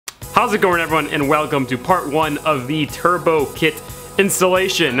How's it going, everyone, and welcome to part 1 of the turbo kit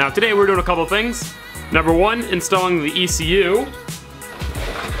installation. Now today we're doing a couple things. Number 1, installing the ECU.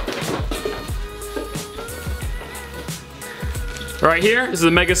 Right here, this is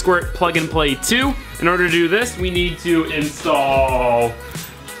a MegaSquirt Plug and Play 2. In order to do this, we need to install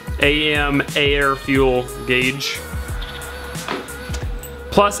AM air fuel gauge,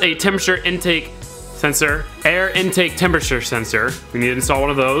 plus a temperature intake sensor, air intake temperature sensor. We need to install one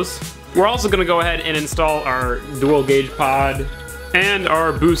of those. We're also going to go ahead and install our dual gauge pod and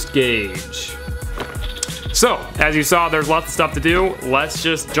our boost gauge. So, as you saw, there's lots of stuff to do. Let's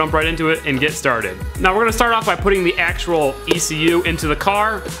just jump right into it and get started. Now we're going to start off by putting the actual ECU into the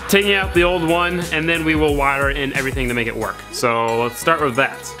car, taking out the old one, and then we will wire in everything to make it work. So let's start with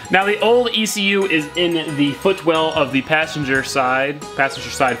that. Now the old ECU is in the footwell of the passenger side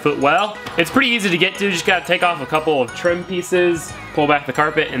footwell. It's pretty easy to get to, just gotta take off a couple of trim pieces, pull back the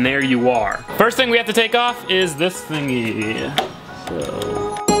carpet, and there you are. First thing we have to take off is this thingy.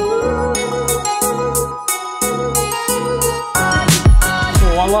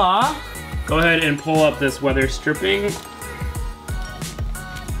 Voila! Go ahead and pull up this weather stripping.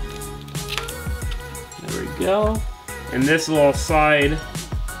 There we go. And this little side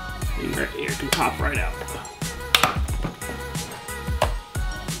thing right here can pop right out.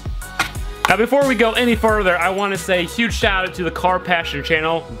 Now before we go any further, I want to say a huge shout out to the Car Passion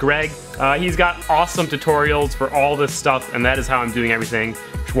channel, Greg. He's got awesome tutorials for all this stuff, and that is how I'm doing everything.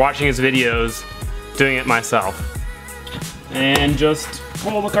 Just watching his videos, doing it myself. And just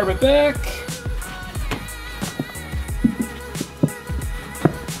pull the carpet back.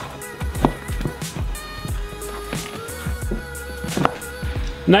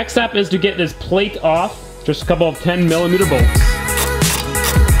 Next step is to get this plate off. Just a couple of 10mm bolts.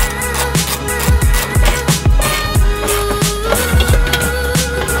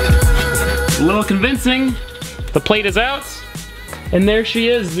 A little convincing. The plate is out. And there she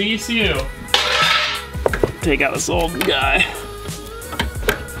is, the ECU. Take out this old guy.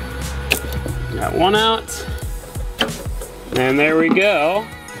 Got one out. And there we go.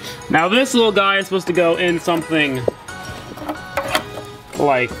 Now this little guy is supposed to go in something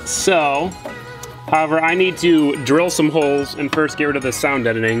like so. However, I need to drill some holes and first get rid of the sound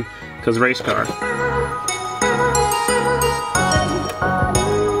editing, because race car.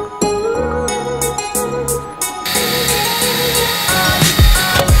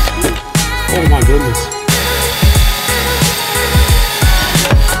 Oh my goodness.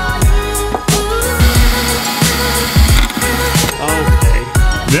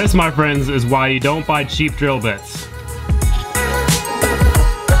 This, my friends, is why you don't buy cheap drill bits.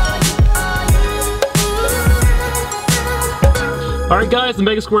 Alright guys, the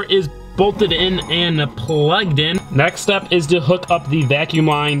MegaSquirt is bolted in and plugged in. Next step is to hook up the vacuum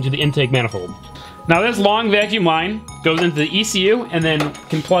line to the intake manifold. Now this long vacuum line goes into the ECU and then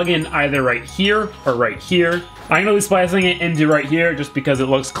can plug in either right here or right here. I'm going to be splicing it into right here just because it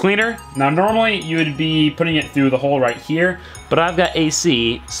looks cleaner. Now normally you would be putting it through the hole right here, but I've got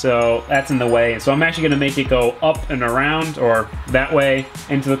AC, so that's in the way. So I'm actually going to make it go up and around, or that way,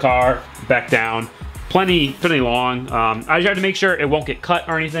 into the car, back down. Plenty long. I just have to make sure it won't get cut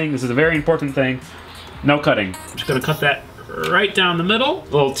or anything. This is a very important thing. No cutting. I'm just going to cut that right down the middle. A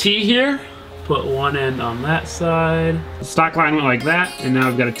little T here. Put one end on that side. The stock line went like that, and now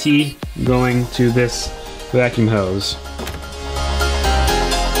I've got a T going to this vacuum hose.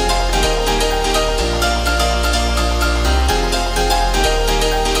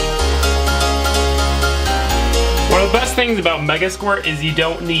 One of the best things about MegaSquirt is you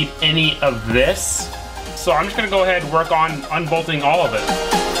don't need any of this. So I'm just gonna go ahead and work on unbolting all of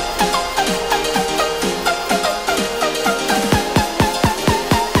it.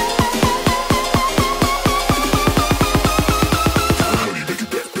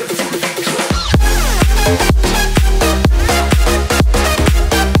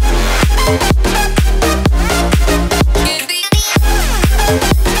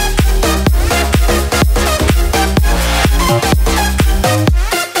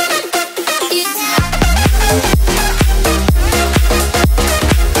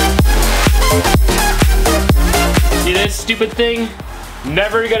 Stupid thing,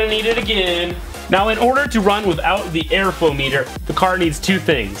 never gonna need it again. Now in order to run without the airflow meter, the car needs two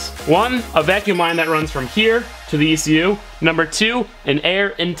things. One, a vacuum line that runs from here to the ECU. Number 2, an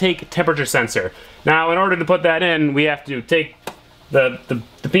air intake temperature sensor. Now in order to put that in, we have to take the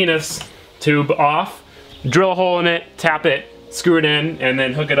penis tube off, drill a hole in it, tap it, screw it in, and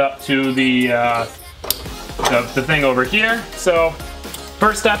then hook it up to the thing over here. So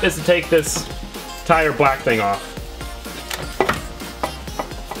first step is to take this tire black thing off.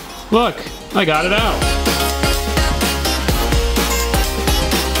 Look, I got it out.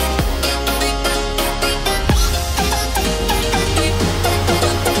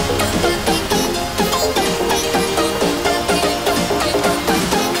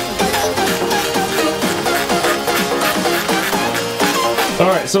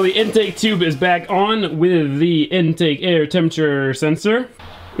 Alright, so the intake tube is back on with the intake air temperature sensor.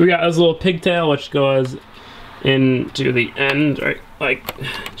 We got this little pigtail which goes into the end, right, like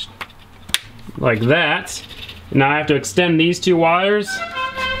that. Now I have to extend these two wires.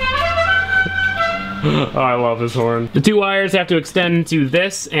 Oh, I love this horn. The two wires have to extend to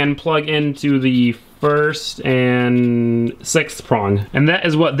this and plug into the first and sixth prong. And that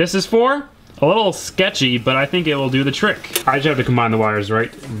is what this is for. A little sketchy, but I think it will do the trick. I just have to combine the wires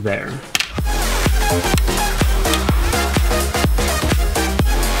right there.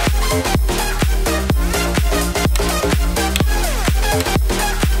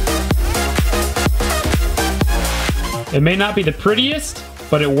 It may not be the prettiest,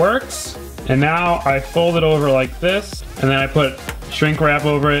 but it works. And now I fold it over like this, and then I put shrink wrap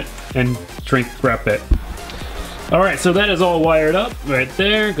over it and shrink wrap it. Alright, so that is all wired up right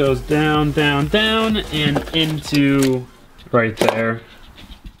there. Goes down, down, down, and into right there.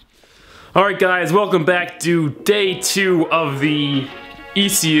 Alright guys, welcome back to day 2 of the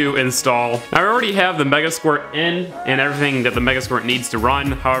ECU install. I already have the MegaSquirt in and everything that the MegaSquirt needs to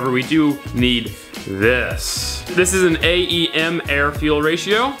run. However, we do need this. This is an AEM air-fuel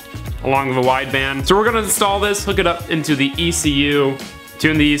ratio along with a wideband. So we're gonna install this, hook it up into the ECU,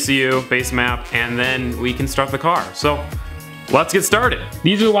 tune the ECU, base map, and then we can start the car. So let's get started.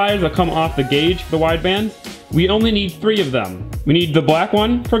 These are the wires that come off the gauge for the wideband. We only need 3 of them. We need the black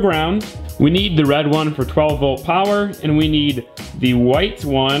one for ground, we need the red one for 12 volt power, and we need the white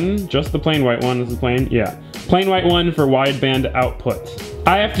one, just the plain white one, this is plain, yeah. Plain white one for wideband output.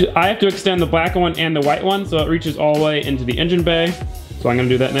 I have to extend the black one and the white one so it reaches all the way into the engine bay. So I'm gonna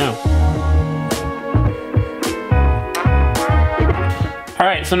do that now.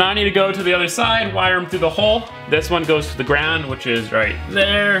 Alright, so now I need to go to the other side, wire them through the hole. This one goes to the ground, which is right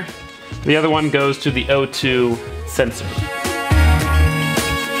there. The other one goes to the O2 sensor.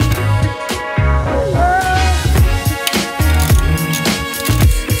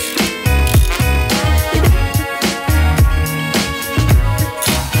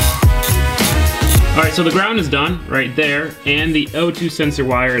 Alright, so the ground is done right there, and the O2 sensor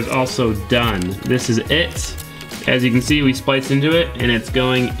wire is also done. This is it. As you can see, we spliced into it, and it's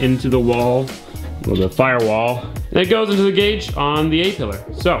going into the wall, or the firewall, and it goes into the gauge on the A-pillar.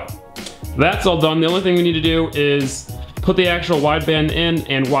 So, that's all done. The only thing we need to do is put the actual wideband in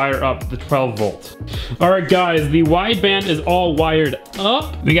and wire up the 12 volt. Alright guys, the wideband is all wired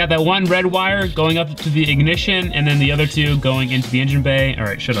up. We got that one red wire going up to the ignition, and then the other 2 going into the engine bay.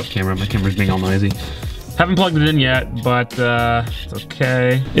 Alright, shut up camera, my camera's being all noisy. Haven't plugged it in yet, but it's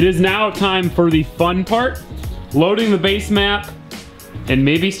okay. It is now time for the fun part. Loading the base map, and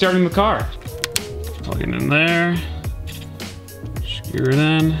maybe starting the car. Plug it in there, screw it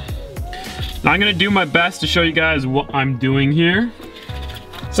in. Now I'm gonna do my best to show you guys what I'm doing here.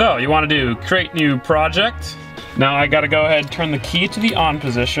 So you wanna do create new project. Now I gotta go ahead and turn the key to the on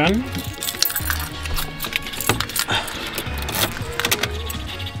position.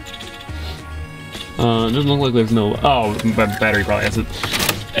 It doesn't look like there's no, oh, my battery probably has it.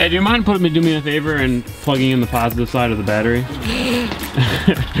 Hey, do you mind do me a favor and plugging in the positive side of the battery?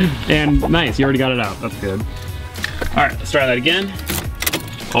 And nice, you already got it out, that's good. All right, let's try that again.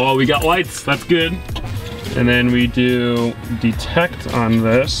 Oh, we got lights, that's good. And then we do detect on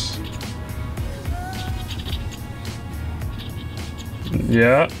this.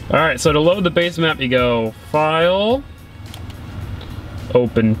 Yeah. All right, so to load the base map, you go File,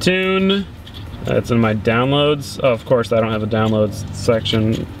 Open Tune. That's in my downloads. Oh, of course, I don't have a downloads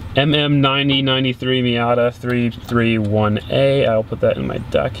section. MM9093 Miata 331A. I'll put that in my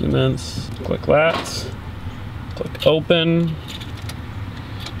documents. Click that. Click open.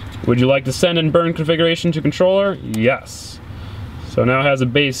 Would you like to send and burn configuration to controller? Yes. So now it has a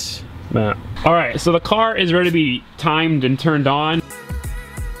base map. All right, so the car is ready to be timed and turned on.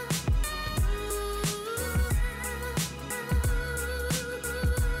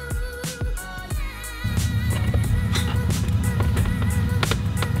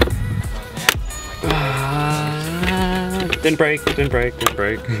 Didn't break, didn't break, didn't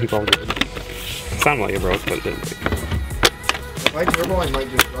break. It's all good. It sounded like it broke, but it didn't break. My turbo, I might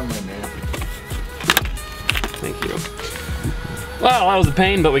just run my map. Thank you. Well, that was a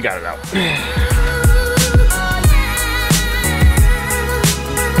pain, but we got it out.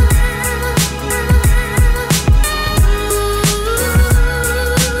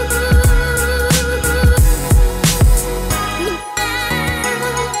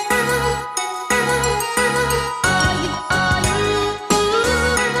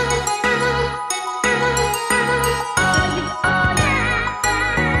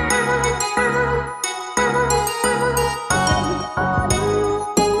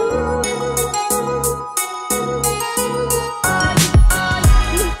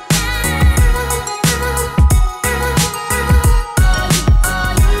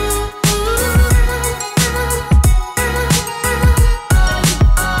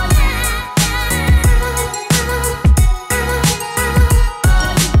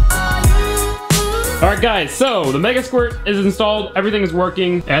 guys, so the MegaSquirt is installed. Everything is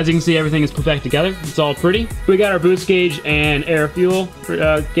working. As you can see, everything is put back together. It's all pretty. We got our boost gauge and air fuel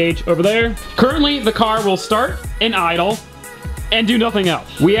gauge over there. Currently, the car will start and idle and do nothing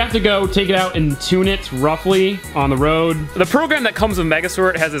else. We have to go take it out and tune it roughly on the road. The program that comes with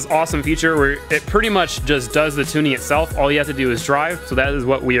MegaSquirt has this awesome feature where it pretty much just does the tuning itself. All you have to do is drive, so that is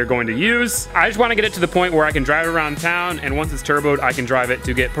what we are going to use. I just want to get it to the point where I can drive it around town, and once it's turboed, I can drive it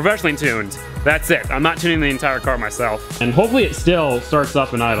to get professionally tuned. That's it. I'm not tuning the entire car myself. And hopefully it still starts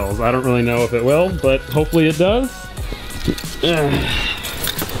up and idles. I don't really know if it will, but hopefully it does.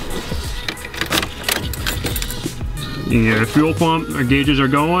 Yeah, fuel pump, our gauges are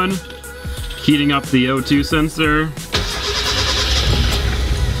going. Heating up the O2 sensor.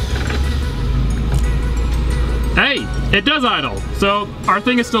 Hey, it does idle. So our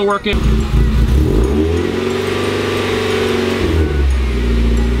thing is still working.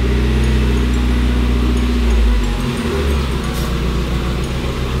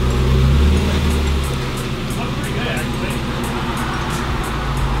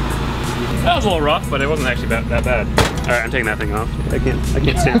 That was a little rough, but it wasn't actually that bad. All right, I'm taking that thing off. I can't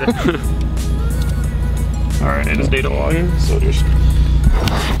stand it. All right, it is data logging, so just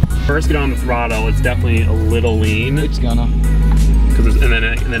first get on the throttle. It's definitely a little lean. It's gonna.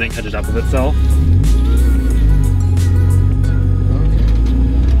 And then it catches up with itself.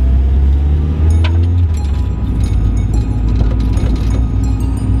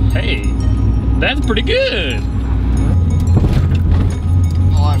 Hey, that's pretty good.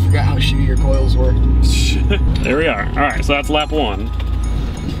 Oh, I forgot how shitty your coils were. There we are. All right, so that's lap 1.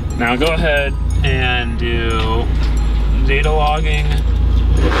 Now go ahead and do data logging.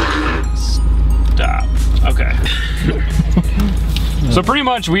 Stop. Okay. So pretty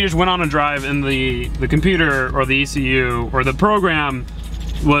much we just went on a drive and the computer or the ECU or the program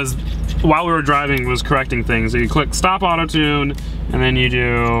was, while we were driving, was correcting things. So you click stop auto tune and then you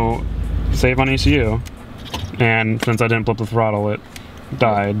do save on ECU. And since I didn't flip the throttle, it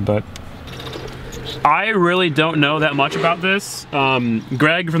died, but I really don't know that much about this.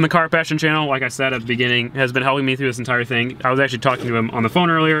 Greg from the Car Passion channel, like I said at the beginning, has been helping me through this entire thing. I was actually talking to him on the phone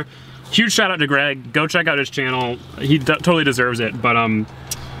earlier. Huge shout out to Greg. Go check out his channel. He totally deserves it. But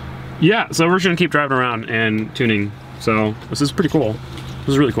yeah, so we're just gonna keep driving around and tuning. So this is pretty cool.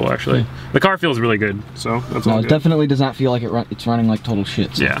 This is really cool, actually. The car feels really good, so that's all good. It definitely does not feel like it's running like total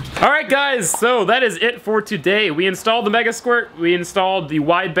shit. So. Yeah. All right, guys, so that is it for today. We installed the MegaSquirt, we installed the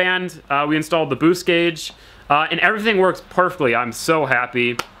wideband, we installed the boost gauge, and everything works perfectly. I'm so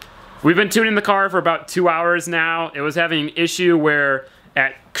happy. We've been tuning the car for about 2 hours now. It was having an issue where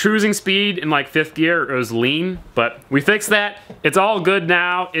at cruising speed in like 5th gear, it was lean, but we fixed that. It's all good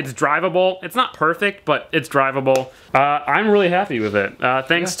now. It's drivable. It's not perfect, but it's drivable. I'm really happy with it.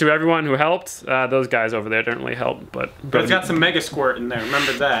 Thanks to everyone who helped. Those guys over there didn't really help, but it's got some MegaSquirt in there.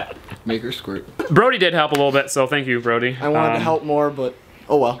 Remember that. MegaSquirt. Brody did help a little bit, so thank you, Brody. I wanted to help more, but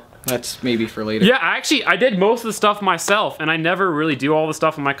oh well. That's maybe for later. Yeah, I did most of the stuff myself, and I never really do all the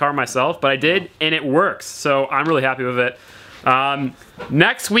stuff in my car myself, but I did, and it works, so I'm really happy with it.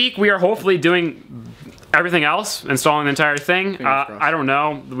 Next week, we are hopefully doing everything else, installing the entire thing. I don't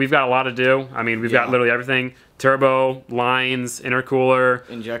know. We've got a lot to do. I mean, we've got literally everything. Turbo, lines, intercooler,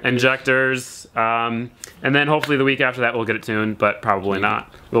 injectors. And then hopefully the week after that, we'll get it tuned, but probably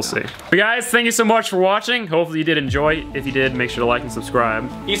not. We'll see. But guys, thank you so much for watching. Hopefully you did enjoy. If you did, make sure to like and subscribe.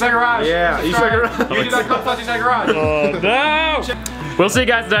 Eastside Garage. Yeah, Eastside Garage. YouTube.com/Eastside Garage. Oh, no! We'll see you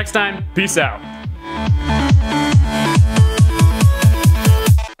guys next time. Peace out.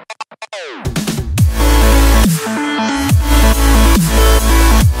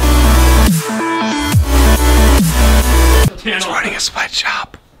 It's running a sweatshop.